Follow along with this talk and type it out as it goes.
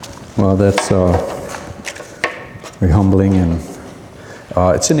Well, that's very humbling, and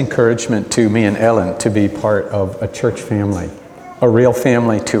it's an encouragement to me and Ellen to be part of a church family, a real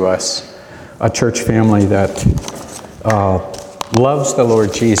family to us, a church family that loves the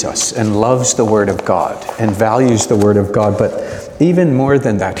Lord Jesus and loves the Word of God and values the Word of God. But even more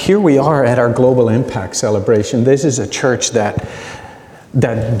than that, here we are at our Global Impact celebration. This is a church that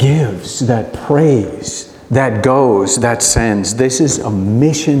gives, that prays, that goes, that sends. This is a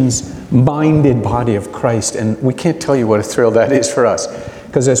missions-minded body of Christ, and we can't tell you what a thrill that is for us.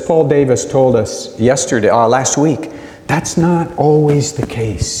 Because as Paul Davis told us last week, that's not always the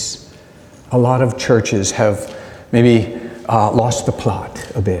case. A lot of churches have maybe lost the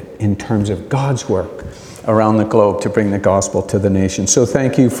plot a bit in terms of God's work around the globe to bring the gospel to the nation. So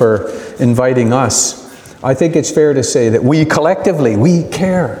thank you for inviting us. I think it's fair to say that we collectively, we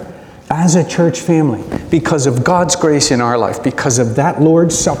care as a church family because of God's grace in our life, because of that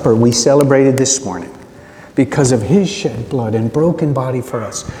Lord's Supper we celebrated this morning, because of His shed blood and broken body for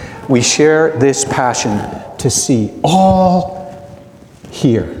us. We share this passion to see all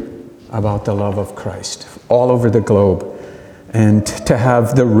hear about the love of Christ all over the globe, and to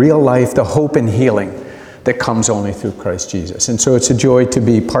have the real life, the hope and healing that comes only through Christ Jesus. And so it's a joy to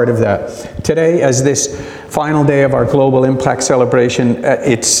be part of that. Today, as this final day of our Global Impact celebration,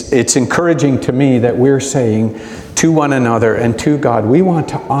 it's encouraging to me that we're saying to one another and to God, we want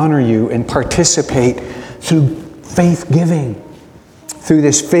to honor you and participate through faith giving, through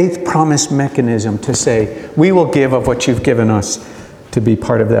this faith promise mechanism to say, we will give of what you've given us to be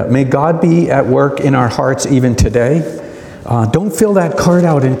part of that. May God be at work in our hearts even today. Don't fill that card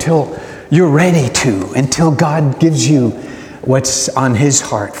out until you're ready to, until God gives you what's on His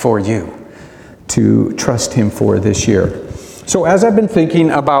heart for you to trust Him for this year. So as I've been thinking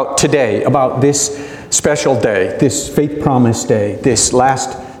about today, about this special day, this Faith Promise Day, this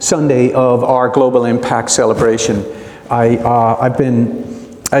last Sunday of our Global Impact celebration, I've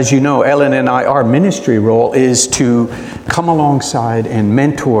been, as you know, Ellen and I, our ministry role is to come alongside and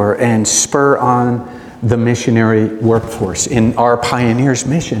mentor and spur on the missionary workforce in our Pioneers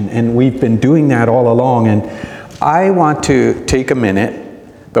mission. And we've been doing that all along. And I want to take a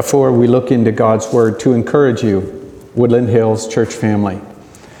minute before we look into God's Word to encourage you, Woodland Hills Church family,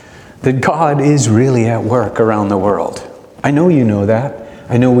 that God is really at work around the world. I know you know that.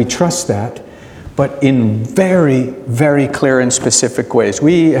 I know we trust that. But in very, very clear and specific ways.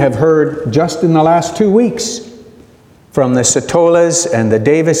 We have heard just in the last 2 weeks from the Satolas and the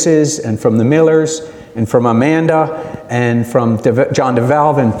Davises and from the Millers and from Amanda, and from John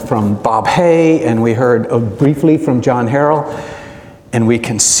DeValve, and from Bob Hay, and we heard briefly from John Harrell, and we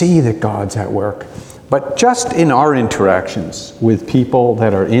can see that God's at work. But just in our interactions with people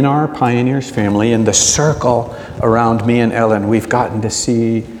that are in our Pioneers family, in the circle around me and Ellen, we've gotten to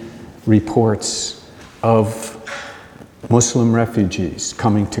see reports of Muslim refugees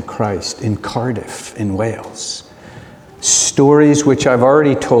coming to Christ in Cardiff, in Wales. Stories which I've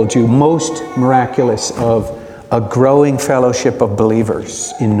already told you, most miraculous, of a growing fellowship of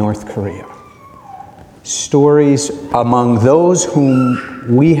believers in North Korea. Stories among those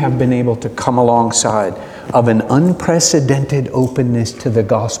whom we have been able to come alongside of an unprecedented openness to the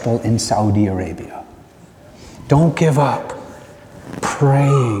gospel in Saudi Arabia. Don't give up.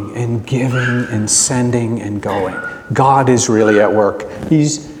 Praying and giving and sending and going. God is really at work.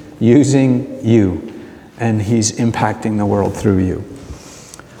 He's using you, and He's impacting the world through you.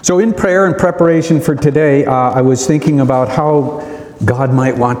 So in prayer and preparation for today, I was thinking about how God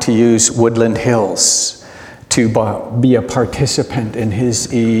might want to use Woodland Hills to be a participant in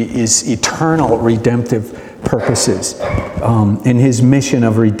His eternal redemptive purposes, in His mission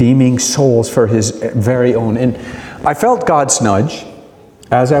of redeeming souls for His very own. And I felt God's nudge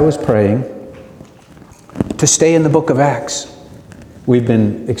as I was praying to stay in the book of Acts. We've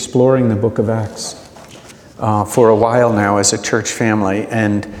been exploring the book of Acts for a while now as a church family.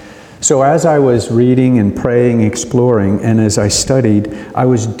 And so as I was reading and praying, exploring, and as I studied, I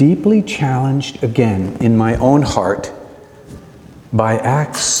was deeply challenged again in my own heart by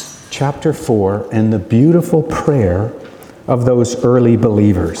Acts chapter 4 and the beautiful prayer of those early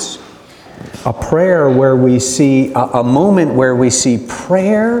believers. A prayer where we see, a moment where we see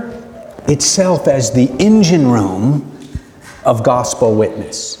prayer itself as the engine room of gospel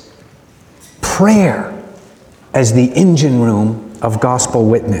witness. Prayer as the engine room of gospel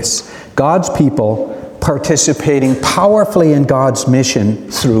witness. God's people participating powerfully in God's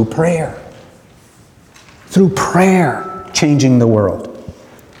mission through prayer. Through prayer, changing the world.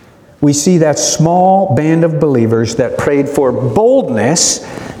 We see that small band of believers that prayed for boldness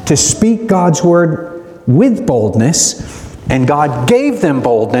to speak God's word with boldness And God gave them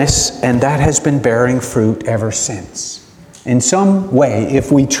boldness, and that has been bearing fruit ever since. In some way,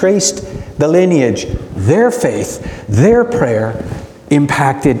 if we traced the lineage, their faith, their prayer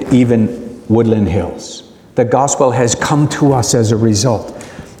impacted even Woodland Hills. The gospel has come to us as a result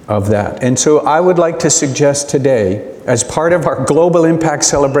of that. And so I would like to suggest today, as part of our Global Impact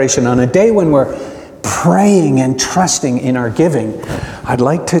celebration, on a day when we're praying and trusting in our giving, I'd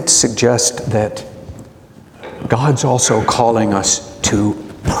like to suggest that God's also calling us to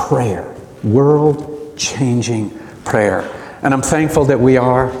prayer, world-changing prayer. And I'm thankful that we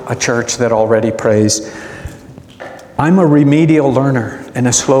are a church that already prays. I'm a remedial learner and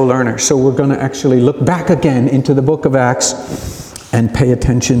a slow learner, so we're going to actually look back again into the book of Acts and pay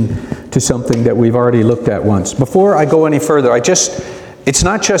attention to something that we've already looked at once. Before I go any further, it's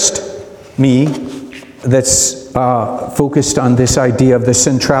not just me that's focused on this idea of the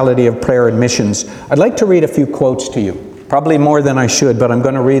centrality of prayer and missions. I'd like to read a few quotes to you. Probably more than I should, but I'm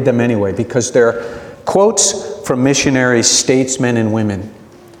going to read them anyway, because they're quotes from missionaries, statesmen, and women.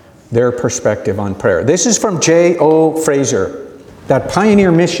 Their perspective on prayer. This is from J.O. Fraser, that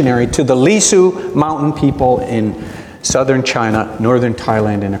pioneer missionary to the Lisu mountain people in southern China, northern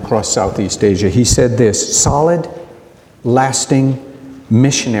Thailand, and across Southeast Asia. He said this: solid, lasting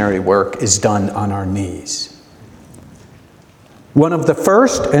missionary work is done on our knees. One of the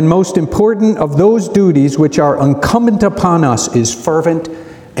first and most important of those duties which are incumbent upon us is fervent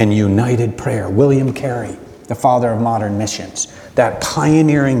and united prayer. William Carey, the father of modern missions, that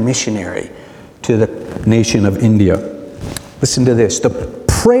pioneering missionary to the nation of India. Listen to this: the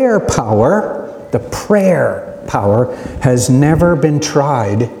prayer power has never been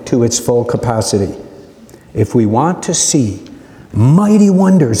tried to its full capacity. If we want to see mighty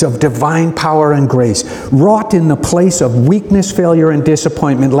wonders of divine power and grace wrought in the place of weakness, failure, and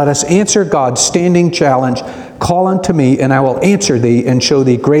disappointment, let us answer God's standing challenge: call unto me, and I will answer thee, and show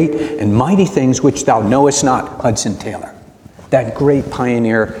thee great and mighty things which thou knowest not. Hudson Taylor, that great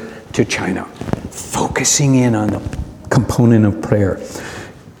pioneer to China, focusing in on the component of prayer.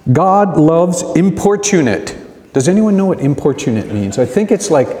 God loves importunate. Does anyone know what importunate means? I think it's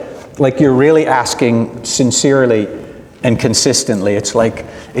like you're really asking sincerely and consistently.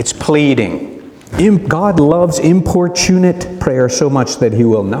 It's pleading. God loves importunate prayer so much that he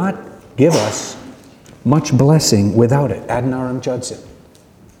will not give us much blessing without it. Adoniram Judson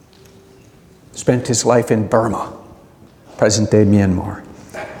spent his life in Burma, present-day Myanmar.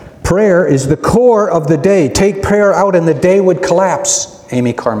 Prayer is the core of the day. Take prayer out and the day would collapse.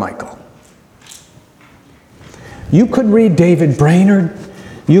 Amy Carmichael. You could read David Brainerd.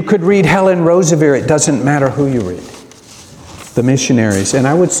 You could read Helen Roseveare. It doesn't matter who you read. The missionaries. And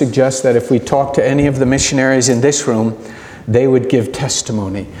I would suggest that if we talk to any of the missionaries in this room, they would give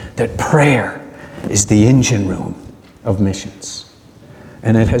testimony that prayer is the engine room of missions.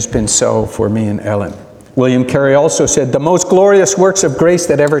 And it has been so for me and Ellen. William Carey also said, the most glorious works of grace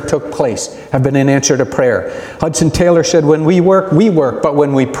that ever took place have been in answer to prayer. Hudson Taylor said, when we work, but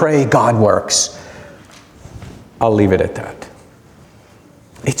when we pray, God works. I'll leave it at that.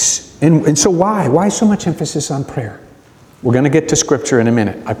 And so why? Why so much emphasis on prayer? We're going to get to Scripture in a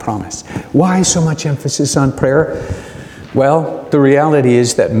minute, I promise. Why so much emphasis on prayer? Well, the reality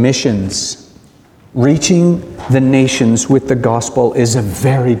is that missions, reaching the nations with the gospel, is a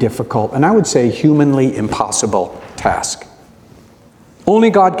very difficult, and I would say humanly impossible task. Only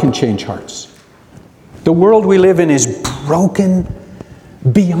God can change hearts. The world we live in is broken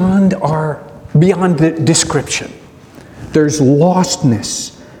beyond the description. There's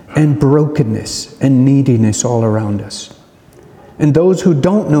lostness and brokenness and neediness all around us. And those who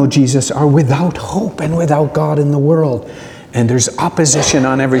don't know Jesus are without hope and without God in the world. And there's opposition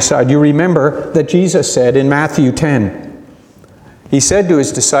on every side. You remember that Jesus said in Matthew 10, he said to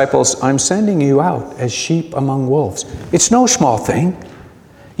his disciples, I'm sending you out as sheep among wolves. It's no small thing.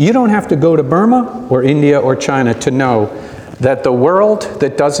 You don't have to go to Burma or India or China to know that the world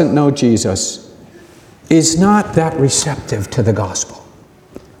that doesn't know Jesus is not that receptive to the gospel.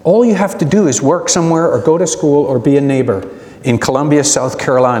 All you have to do is work somewhere or go to school or be a neighbor in Columbia, South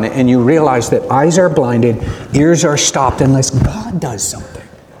Carolina, and you realize that eyes are blinded, ears are stopped unless God does something.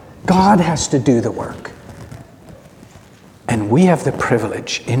 God has to do the work. And we have the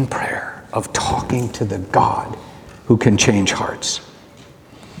privilege in prayer of talking to the God who can change hearts.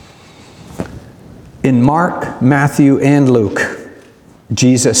 In Mark, Matthew, and Luke,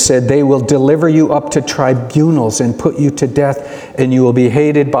 Jesus said, they will deliver you up to tribunals and put you to death, and you will be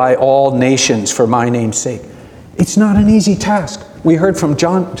hated by all nations for my name's sake. It's not an easy task. We heard from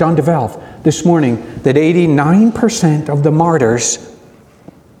John DeValve this morning that 89% of the martyrs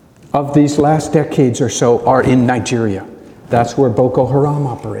of these last decades or so are in Nigeria. That's where Boko Haram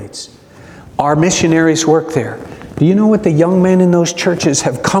operates. Our missionaries work there. Do you know what the young men in those churches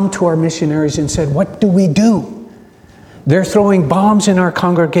have come to our missionaries and said, what do we do? They're throwing bombs in our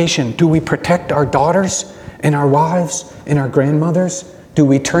congregation. Do we protect our daughters and our wives and our grandmothers? Do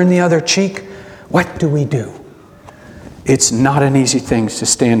we turn the other cheek? What do we do? It's not an easy thing to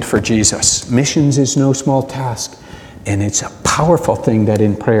stand for Jesus. Missions is no small task. And it's a powerful thing that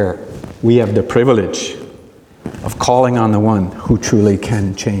in prayer we have the privilege of calling on the one who truly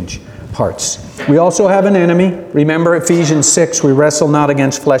can change hearts. We also have an enemy. Remember Ephesians 6, we wrestle not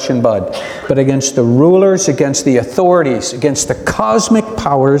against flesh and blood, but against the rulers, against the authorities, against the cosmic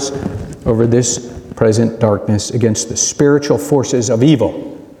powers over this present darkness, against the spiritual forces of evil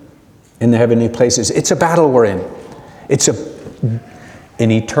in the heavenly places. It's a battle we're in. It's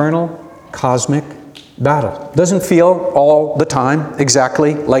an eternal, cosmic battle. Doesn't feel all the time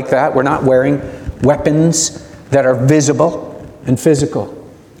exactly like that. We're not wearing weapons that are visible and physical.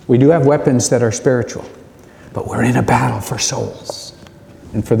 We do have weapons that are spiritual, but we're in a battle for souls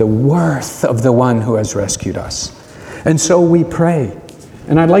and for the worth of the one who has rescued us. And so we pray.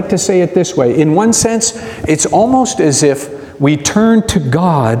 And I'd like to say it this way. In one sense, it's almost as if we turn to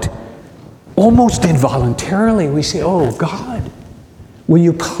God almost involuntarily. We say, oh God, will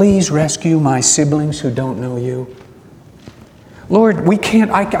you please rescue my siblings who don't know you? Lord, I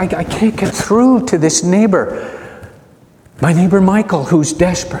can't get through to this neighbor. My neighbor Michael, who's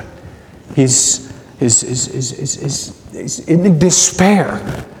desperate. He's in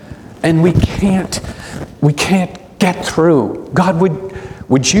despair. And we can't get through. God,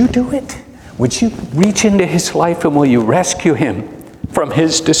 would you do it? Would you reach into his life and will you rescue him from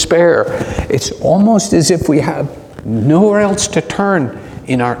his despair? It's almost as if we have nowhere else to turn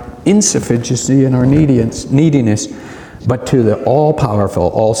in our insufficiency and our neediness, but to the all-powerful,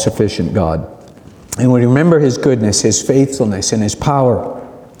 all-sufficient God. And we remember his goodness, his faithfulness, and his power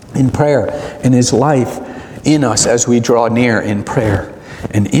in prayer, and his life in us as we draw near in prayer.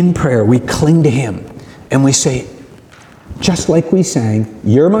 And in prayer, we cling to him, and we say, just like we sang,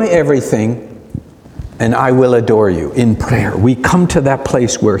 you're my everything, and I will adore you. In prayer, we come to that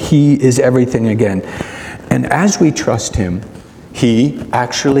place where he is everything again. And as we trust him, he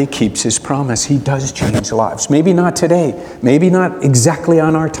actually keeps his promise. He does change lives. Maybe not today, maybe not exactly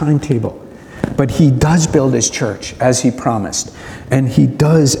on our timetable, but he does build his church as he promised. And he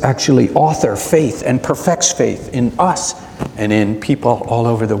does actually author faith and perfects faith in us and in people all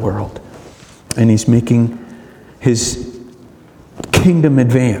over the world. And he's making his kingdom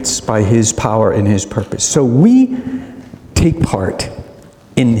advance by his power and his purpose. So we take part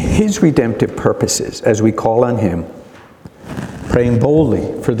in his redemptive purposes as we call on him, praying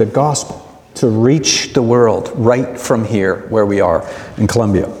boldly for the gospel to reach the world right from here where we are in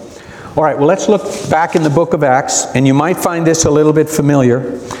Columbia. All right, well, let's look back in the book of Acts, and you might find this a little bit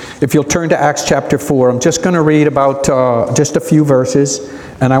familiar. If you'll turn to Acts chapter 4, I'm just going to read about just a few verses,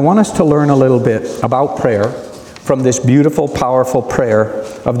 and I want us to learn a little bit about prayer from this beautiful, powerful prayer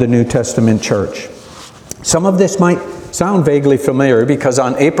of the New Testament church. Some of this might sound vaguely familiar because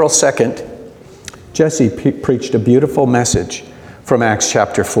on April 2nd, Jesse preached a beautiful message from Acts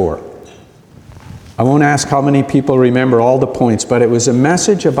chapter 4. I won't ask how many people remember all the points, but it was a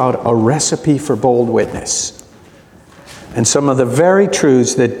message about a recipe for bold witness. And some of the very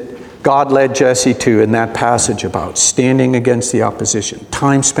truths that God led Jesse to in that passage about standing against the opposition,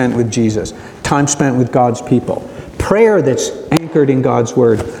 time spent with Jesus, time spent with God's people, prayer that's anchored in God's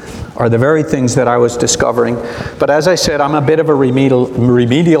word, are the very things that I was discovering. But as I said, I'm a bit of a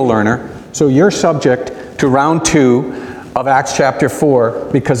remedial learner, so you're subject to round 2 of Acts chapter 4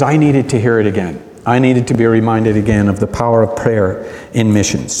 because I needed to hear it again. I needed to be reminded again of the power of prayer in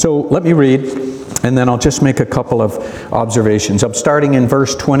missions. So let me read, and then I'll just make a couple of observations. I'm starting in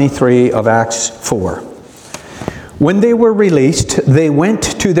verse 23 of Acts 4. When they were released, they went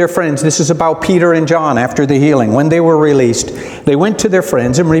to their friends. This is about Peter and John after the healing. When they were released, they went to their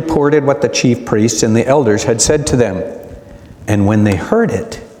friends and reported what the chief priests and the elders had said to them. And when they heard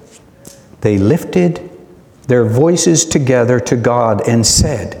it, they lifted their voices together to God and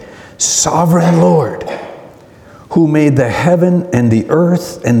said, Sovereign Lord, who made the heaven and the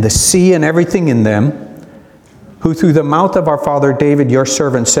earth and the sea and everything in them, who through the mouth of our father David, your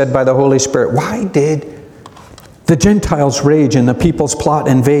servant, said by the Holy Spirit, why did the Gentiles rage and the peoples plot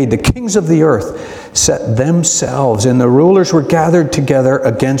and invade? The kings of the earth set themselves, and the rulers were gathered together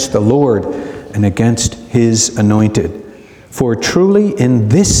against the Lord and against his anointed. For truly in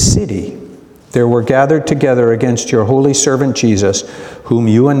this city there were gathered together against your holy servant Jesus, whom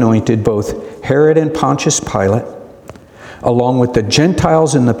you anointed, both Herod and Pontius Pilate, along with the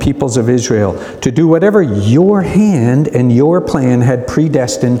Gentiles and the peoples of Israel, to do whatever your hand and your plan had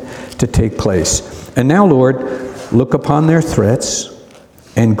predestined to take place. And now, Lord, look upon their threats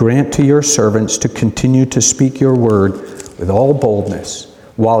and grant to your servants to continue to speak your word with all boldness,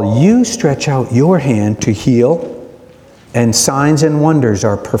 while you stretch out your hand to heal, and signs and wonders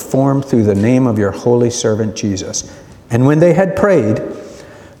are performed through the name of your holy servant Jesus. And when they had prayed,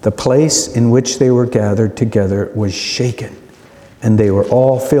 the place in which they were gathered together was shaken, and they were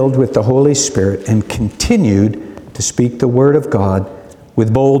all filled with the Holy Spirit and continued to speak the word of God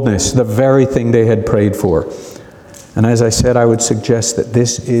with boldness, the very thing they had prayed for. And as I said, I would suggest that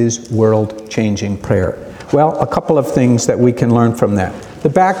this is world-changing prayer. Well, a couple of things that we can learn from that. The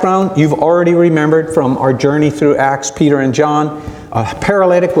background, you've already remembered from our journey through Acts, Peter and John. A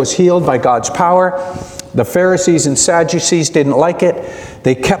paralytic was healed by God's power. The Pharisees and Sadducees didn't like it.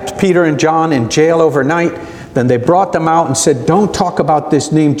 They kept Peter and John in jail overnight. Then they brought them out and said, don't talk about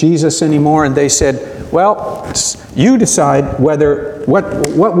this name Jesus anymore. And they said, well, you decide whether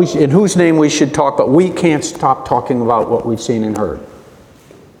in whose name we should talk, but we can't stop talking about what we've seen and heard.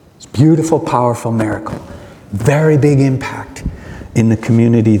 It's a beautiful, powerful miracle. Very big impact in the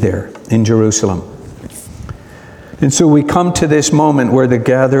community there in Jerusalem. And so we come to this moment where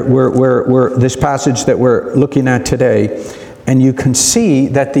where this passage that we're looking at today, and you can see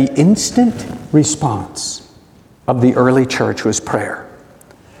that the instant response of the early church was prayer.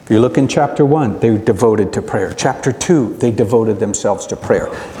 If you look in chapter 1, they were devoted to prayer. Chapter 2, they devoted themselves to prayer.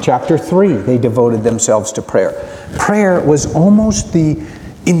 Chapter 3, they devoted themselves to prayer. Prayer was almost the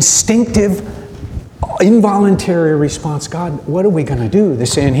instinctive, involuntary response. God, what are we going to do? The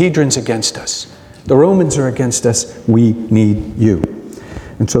Sanhedrin's against us. The Romans are against us. We need you.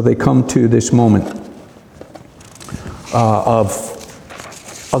 And so they come to this moment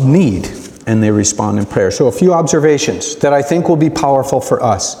of need, and they respond in prayer. So a few observations that I think will be powerful for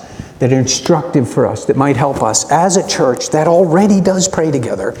us, that are instructive for us, that might help us as a church that already does pray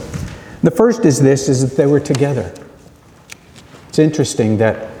together. The first is that they were together. It's interesting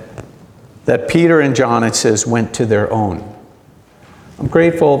that Peter and John, it says, went to their own. I'm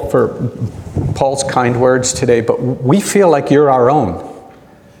grateful for Paul's kind words today, but we feel like you're our own.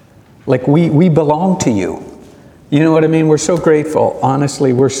 Like we belong to you. You know what I mean? We're so grateful.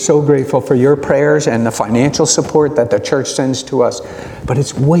 Honestly, we're so grateful for your prayers and the financial support that the church sends to us. But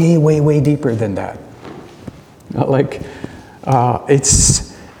it's way, way, way deeper than that. Like,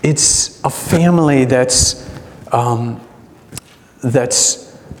 it's a family that's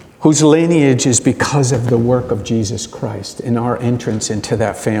whose lineage is because of the work of Jesus Christ and our entrance into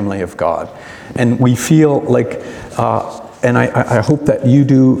that family of God. And we feel like, and I hope that you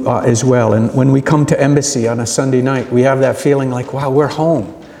do as well. And when we come to Embassy on a Sunday night, we have that feeling like, wow, we're home,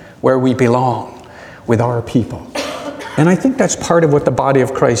 where we belong with our people. And I think that's part of what the body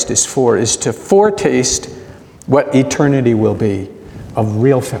of Christ is to foretaste what eternity will be of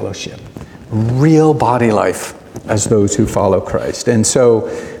real fellowship, real body life as those who follow Christ. And so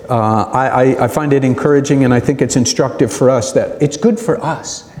I find it encouraging, and I think it's instructive for us that it's good for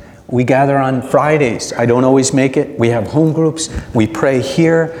us. We gather on Fridays. I don't always make it. We have home groups. We pray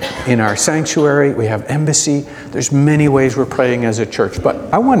here in our sanctuary. We have Embassy. There's many ways we're praying as a church. But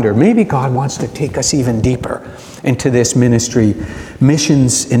I wonder, maybe God wants to take us even deeper into this ministry,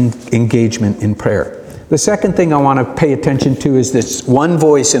 missions engagement in prayer. The second thing I want to pay attention to is this one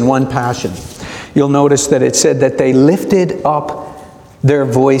voice and one passion. You'll notice that it said that they lifted up their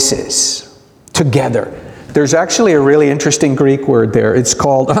voices together. There's actually a really interesting Greek word there. It's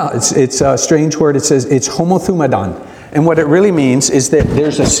called, it's a strange word. It says it's homothumadon. And what it really means is that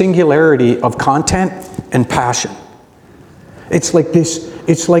there's a singularity of content and passion. It's like this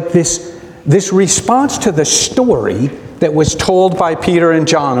response to the story that was told by Peter and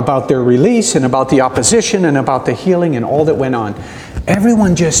John about their release and about the opposition and about the healing and all that went on.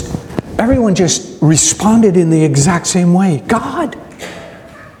 Everyone just responded in the exact same way. God,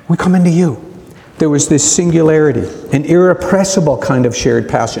 we come into you. There was this singularity, an irrepressible kind of shared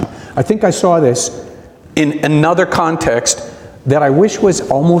passion. I think I saw this in another context that I wish was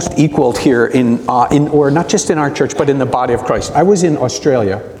almost equaled here or not just in our church, but in the body of Christ. I was in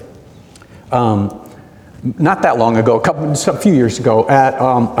Australia not that long ago, a few years ago,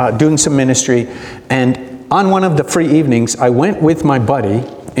 at doing some ministry, and on one of the free evenings, I went with my buddy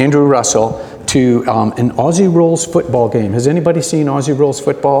Andrew Russell to an Aussie Rules football game. Has anybody seen Aussie Rules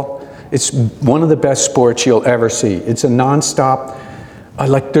football? It's one of the best sports you'll ever see. It's a nonstop,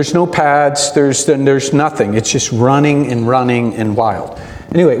 there's no pads, there's nothing. It's just running and wild.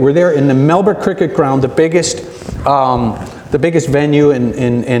 Anyway, we're there in the Melbourne Cricket Ground, the biggest venue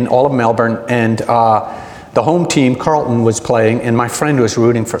in all of Melbourne, and The home team, Carleton, was playing, and my friend was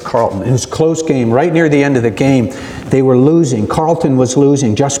rooting for Carleton. It was a close game. Right near the end of the game, they were losing. Carleton was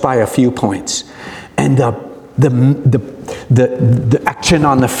losing just by a few points. And the action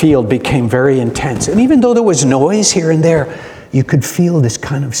on the field became very intense. And even though there was noise here and there, you could feel this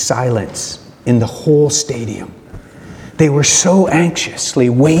kind of silence in the whole stadium. They were so anxiously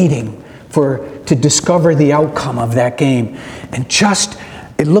waiting to discover the outcome of that game. And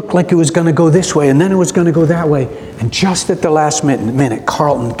it looked like it was going to go this way, and then it was going to go that way. And just at the last minute,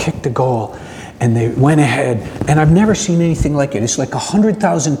 Carleton kicked a goal, and they went ahead. And I've never seen anything like it. It's like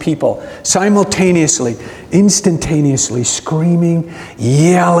 100,000 people simultaneously, instantaneously screaming,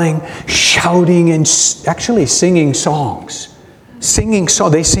 yelling, shouting, and actually singing songs.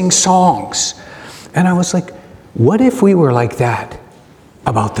 They sing songs. And I was like, what if we were like that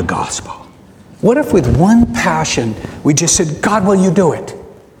about the gospel? What if with one passion we just said, God, will you do it?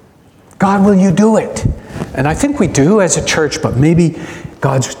 God, will you do it? And I think we do as a church, but maybe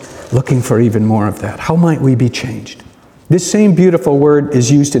God's looking for even more of that. How might we be changed? This same beautiful word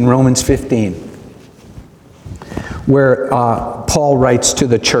is used in Romans 15, where Paul writes to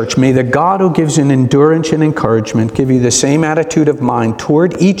the church, may the God who gives an endurance and encouragement give you the same attitude of mind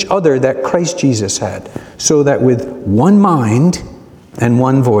toward each other that Christ Jesus had, so that with one mind and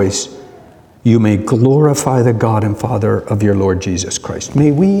one voice you may glorify the God and Father of your Lord Jesus Christ. May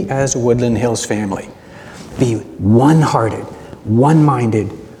we as a Woodland Hills family be one-hearted,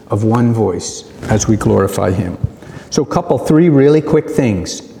 one-minded, of one voice as we glorify Him. So three really quick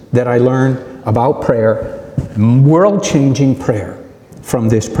things that I learned about prayer, world-changing prayer from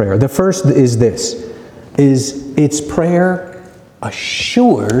this prayer. The first is it's prayer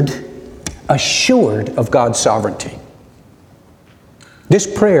assured of God's sovereignty. This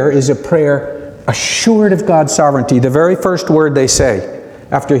prayer is a prayer assured of God's sovereignty. The very first word they say,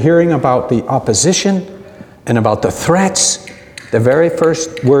 after hearing about the opposition and about the threats, the very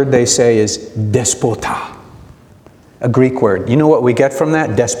first word they say is despota, a Greek word. You know what we get from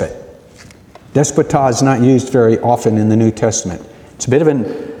that? Despot. Despota is not used very often in the New Testament. It's a bit of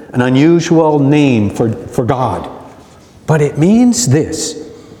an unusual name for God. But it means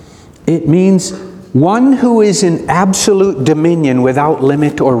this. It means one who is in absolute dominion without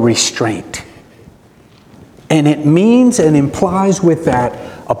limit or restraint. And it means and implies with that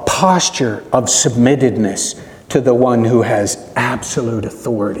a posture of submittedness to the one who has absolute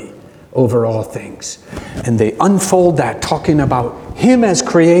authority over all things. And they unfold that talking about Him as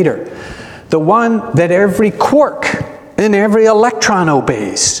creator, the one that every quark and every electron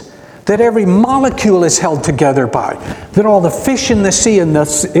obeys, that every molecule is held together by, that all the fish in the sea and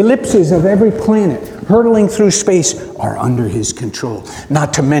the ellipses of every planet hurtling through space are under His control.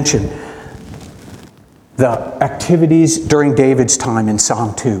 Not to mention the activities during David's time in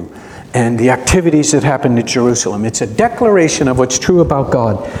Psalm 2 and the activities that happened in Jerusalem. It's a declaration of what's true about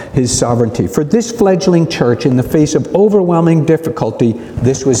God, His sovereignty. For this fledgling church, in the face of overwhelming difficulty,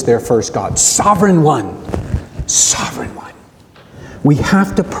 this was their first God. Sovereign One. Sovereign One. We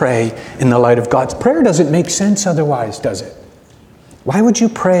have to pray in the light of God's. Prayer doesn't make sense otherwise, does it? Why would you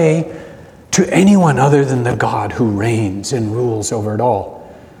pray to anyone other than the God who reigns and rules over it all?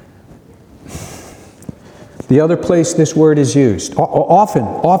 The other place this word is used,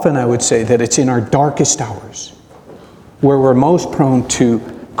 often I would say that it's in our darkest hours, where we're most prone to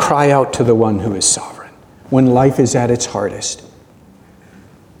cry out to the one who is sovereign, when life is at its hardest.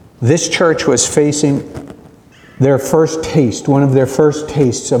 This church was facing their first taste, one of their first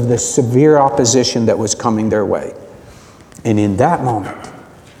tastes of the severe opposition that was coming their way. And in that moment,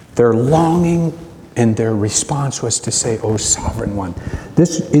 their longing and their response was to say, "O Sovereign One."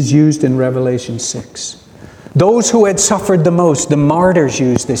 This is used in Revelation 6. Those who had suffered the most, the martyrs,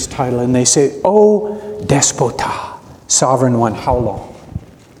 use this title, and they say, "O Despota, Sovereign One, how long?"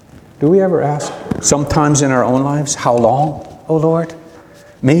 Do we ever ask, sometimes in our own lives, how long, O Lord?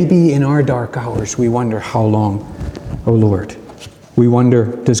 Maybe in our dark hours we wonder, how long, O Lord? We wonder,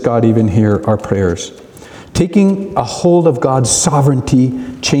 does God even hear our prayers? Taking a hold of God's sovereignty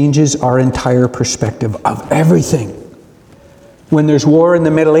changes our entire perspective of everything. When there's war in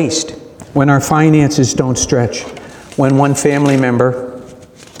the Middle East, when our finances don't stretch, when one family member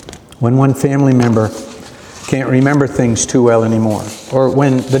can't remember things too well anymore, or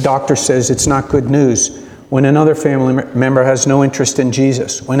when the doctor says it's not good news, when another family member has no interest in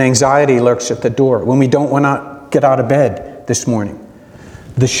Jesus, when anxiety lurks at the door, when we don't want to get out of bed this morning.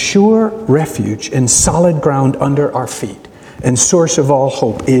 The sure refuge and solid ground under our feet and source of all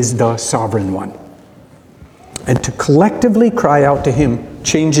hope is the Sovereign One. And to collectively cry out to Him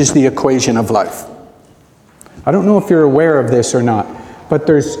changes the equation of life. I don't know if you're aware of this or not, but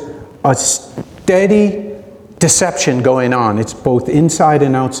there's a steady deception going on. It's both inside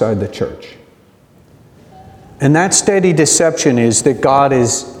and outside the church. And that steady deception is that God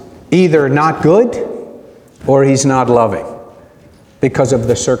is either not good or he's not loving because of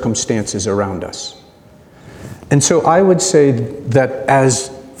the circumstances around us. And so I would say that as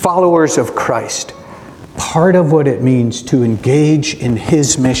followers of Christ, part of what it means to engage in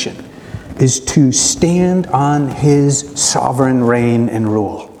his mission is to stand on his sovereign reign and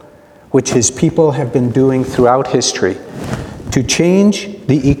rule, which his people have been doing throughout history, to change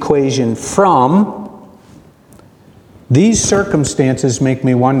the equation from these circumstances make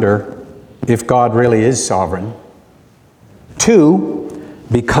me wonder if God really is sovereign, to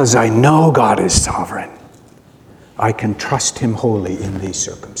because I know God is sovereign, I can trust him wholly in these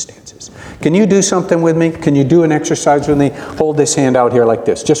circumstances. Can you do something with me? Can you do an exercise with me? Hold this hand out here like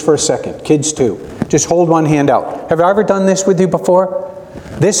this, just for a second. Kids too. Just hold one hand out. Have I ever done this with you before?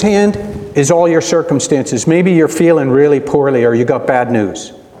 This hand is all your circumstances. Maybe you're feeling really poorly or you got bad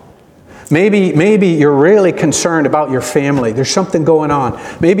news. Maybe you're really concerned about your family. There's something going on.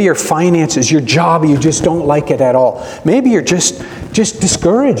 Maybe your finances, your job, you just don't like it at all. Maybe you're just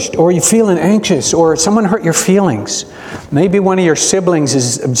discouraged, or you're feeling anxious, or someone hurt your feelings. Maybe one of your siblings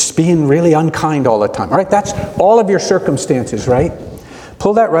is being really unkind all the time. All right, that's all of your circumstances, right?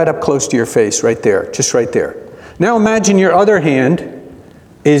 Pull that right up close to your face, right there, just right there. Now imagine your other hand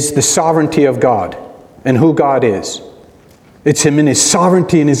is the sovereignty of God and who God is. It's him in his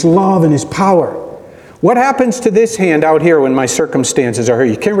sovereignty and his love and his power. What happens to this hand out here when my circumstances are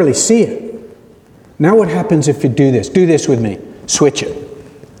here? You can't really see it. Now what happens if you do this? Do this with me. Switch it.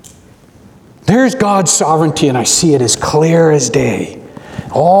 There's God's sovereignty and I see it as clear as day.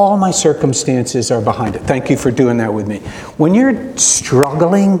 All my circumstances are behind it. Thank you for doing that with me. When you're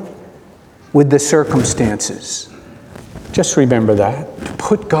struggling with the circumstances, just remember that. To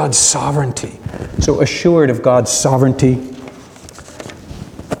put God's sovereignty. So assured of God's sovereignty,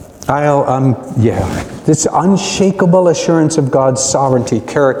 this unshakable assurance of God's sovereignty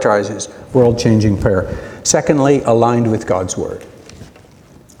characterizes world-changing prayer. Secondly, aligned with God's Word.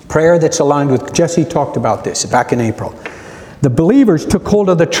 Prayer that's aligned with, Jesse talked about this back in April. The believers took hold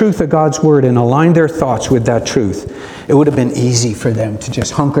of the truth of God's Word and aligned their thoughts with that truth. It would have been easy for them to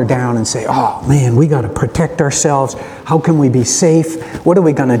just hunker down and say, oh man, we got to protect ourselves. How can we be safe? What are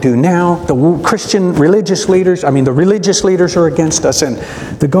we going to do now? The religious leaders are against us and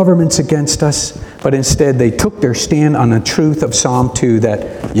the government's against us. But instead they took their stand on the truth of Psalm 2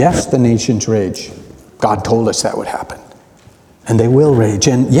 that, yes, the nations rage. God told us that would happen. And they will rage.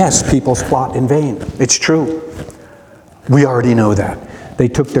 And yes, people's plot in vain. It's true. We already know that. They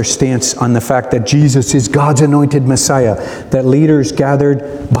took their stance on the fact that Jesus is God's anointed Messiah, that leaders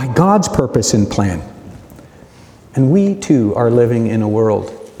gathered by God's purpose and plan. And we too are living in a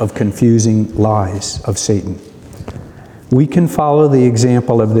world of confusing lies of Satan. We can follow the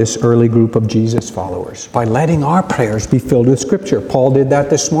example of this early group of Jesus followers by letting our prayers be filled with Scripture. Paul did that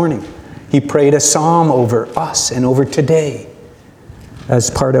this morning. He prayed a psalm over us and over today as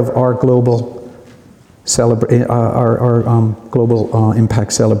part of our global global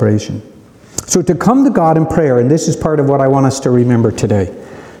impact celebration. So to come to God in prayer, and this is part of what I want us to remember today,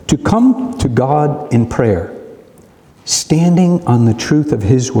 to come to God in prayer, standing on the truth of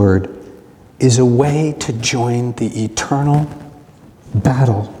His Word, is a way to join the eternal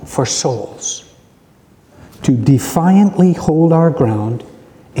battle for souls, to defiantly hold our ground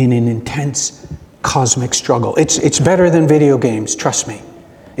in an intense cosmic struggle. It's better than video games, trust me.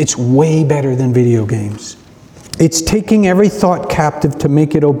 It's way better than video games. It's taking every thought captive to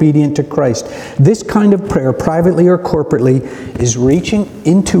make it obedient to Christ. This kind of prayer, privately or corporately, is reaching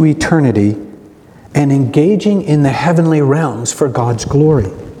into eternity and engaging in the heavenly realms for God's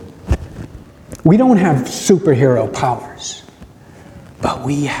glory. We don't have superhero powers, but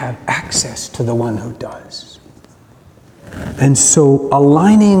we have access to the one who does. And so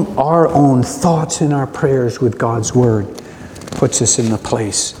aligning our own thoughts and our prayers with God's Word puts us in the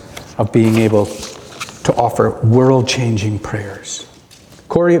place of being able to offer world-changing prayers.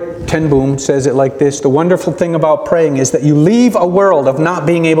 Corrie ten Boom says it like this: the wonderful thing about praying is that you leave a world of not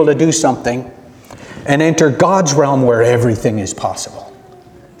being able to do something and enter God's realm where everything is possible.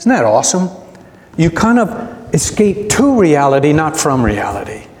 Isn't that awesome? You kind of escape to reality, not from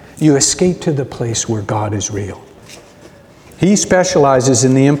reality. You escape to the place where God is real. He specializes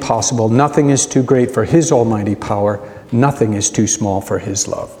in the impossible. Nothing is too great for His almighty power. Nothing is too small for His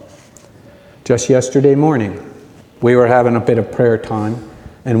love. Just yesterday morning, we were having a bit of prayer time,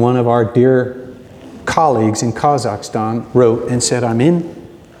 and one of our dear colleagues in Kazakhstan wrote and said, I'm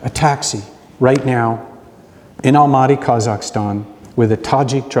in a taxi right now in Almaty, Kazakhstan, with a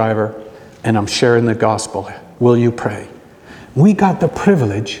Tajik driver, and I'm sharing the gospel will you pray? We got the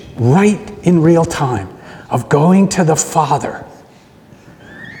privilege right in real time of going to the Father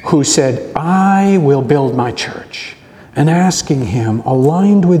who said, I will build my church, and asking him,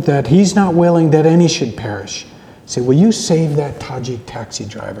 aligned with that, he's not willing that any should perish. Say, will you save that Tajik taxi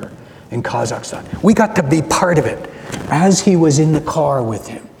driver in Kazakhstan? We got to be part of it as he was in the car with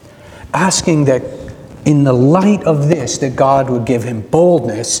him, asking that in the light of this, that God would give him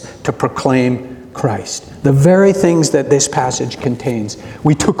boldness to proclaim Christ. The very things that this passage contains,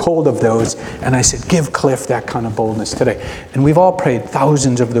 we took hold of those, and I said, give Cliff that kind of boldness today. And we've all prayed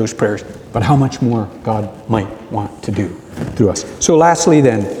thousands of those prayers, but how much more God might want to do through us. So lastly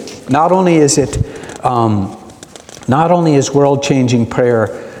then, not only is world-changing prayer,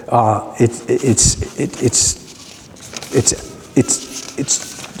 it's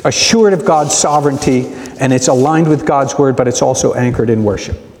assured of God's sovereignty, and it's aligned with God's word, but it's also anchored in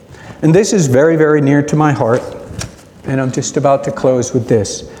worship. And this is very, very near to my heart, and I'm just about to close with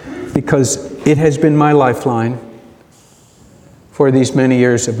this, because it has been my lifeline for these many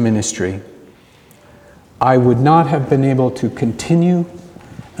years of ministry. I would not have been able to continue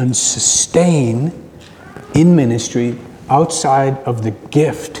and sustain in ministry outside of the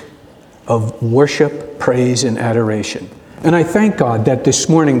gift of worship, praise, and adoration. And I thank God that this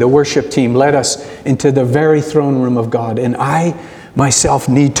morning the worship team led us into the very throne room of God, and I myself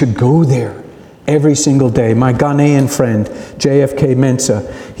need to go there every single day. My Ghanaian friend, JFK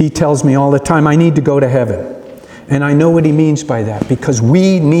Mensah, he tells me all the time, I need to go to heaven. And I know what he means by that, because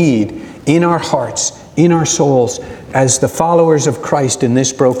we need in our hearts, in our souls, as the followers of Christ in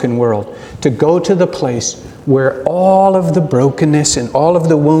this broken world, to go to the place where all of the brokenness and all of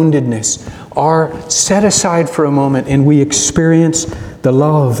the woundedness are set aside for a moment, and we experience the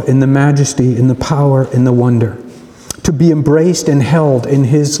love and the majesty and the power and the wonder. To be embraced and held in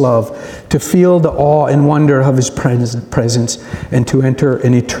his love, to feel the awe and wonder of his presence, and to enter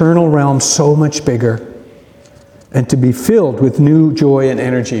an eternal realm so much bigger, and to be filled with new joy and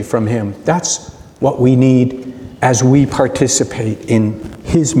energy from him. That's what we need as we participate in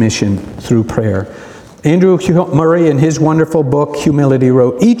his mission through prayer. Andrew Murray, in his wonderful book, Humility,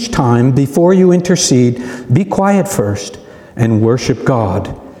 wrote, each time before you intercede, be quiet first and worship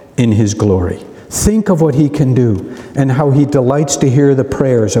God in his glory. Think of what he can do and how he delights to hear the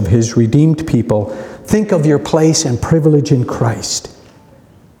prayers of his redeemed people. Think of your place and privilege in Christ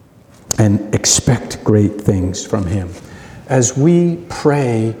and expect great things from him. As we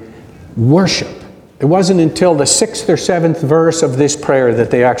pray, worship. It wasn't until the 6th or 7th verse of this prayer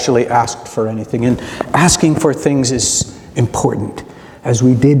that they actually asked for anything. And asking for things is important, as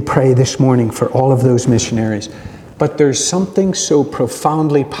we did pray this morning for all of those missionaries. But there's something so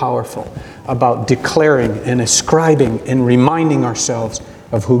profoundly powerful about declaring and ascribing and reminding ourselves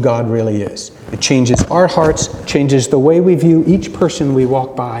of who God really is. It changes our hearts, changes the way we view each person we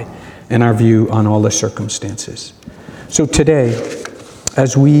walk by, and our view on all the circumstances. So today,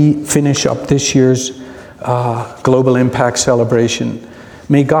 as we finish up this year's Global Impact celebration,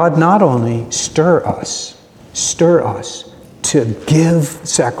 may God not only stir us to give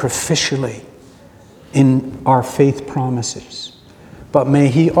sacrificially in our faith promises, but may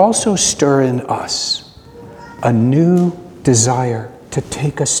he also stir in us a new desire to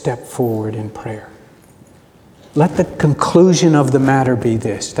take a step forward in prayer. Let the conclusion of the matter be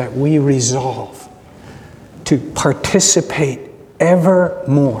this, that we resolve to participate ever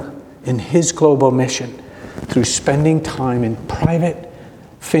more in his global mission through spending time in private,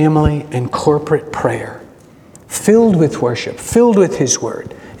 family, and corporate prayer, filled with worship, filled with his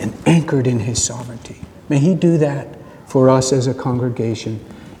word, and anchored in his sovereignty. May he do that for us as a congregation,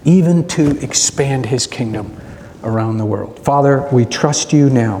 even to expand his kingdom around the world. Father, we trust you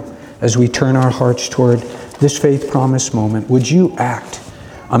now as we turn our hearts toward this faith promise moment. Would you act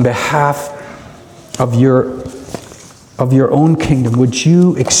on behalf of your own kingdom? Would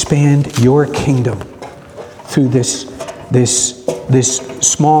you expand your kingdom through this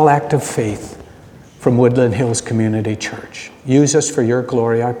small act of faith from Woodland Hills Community Church? Use us for your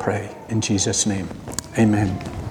glory, I pray. In Jesus' name, amen.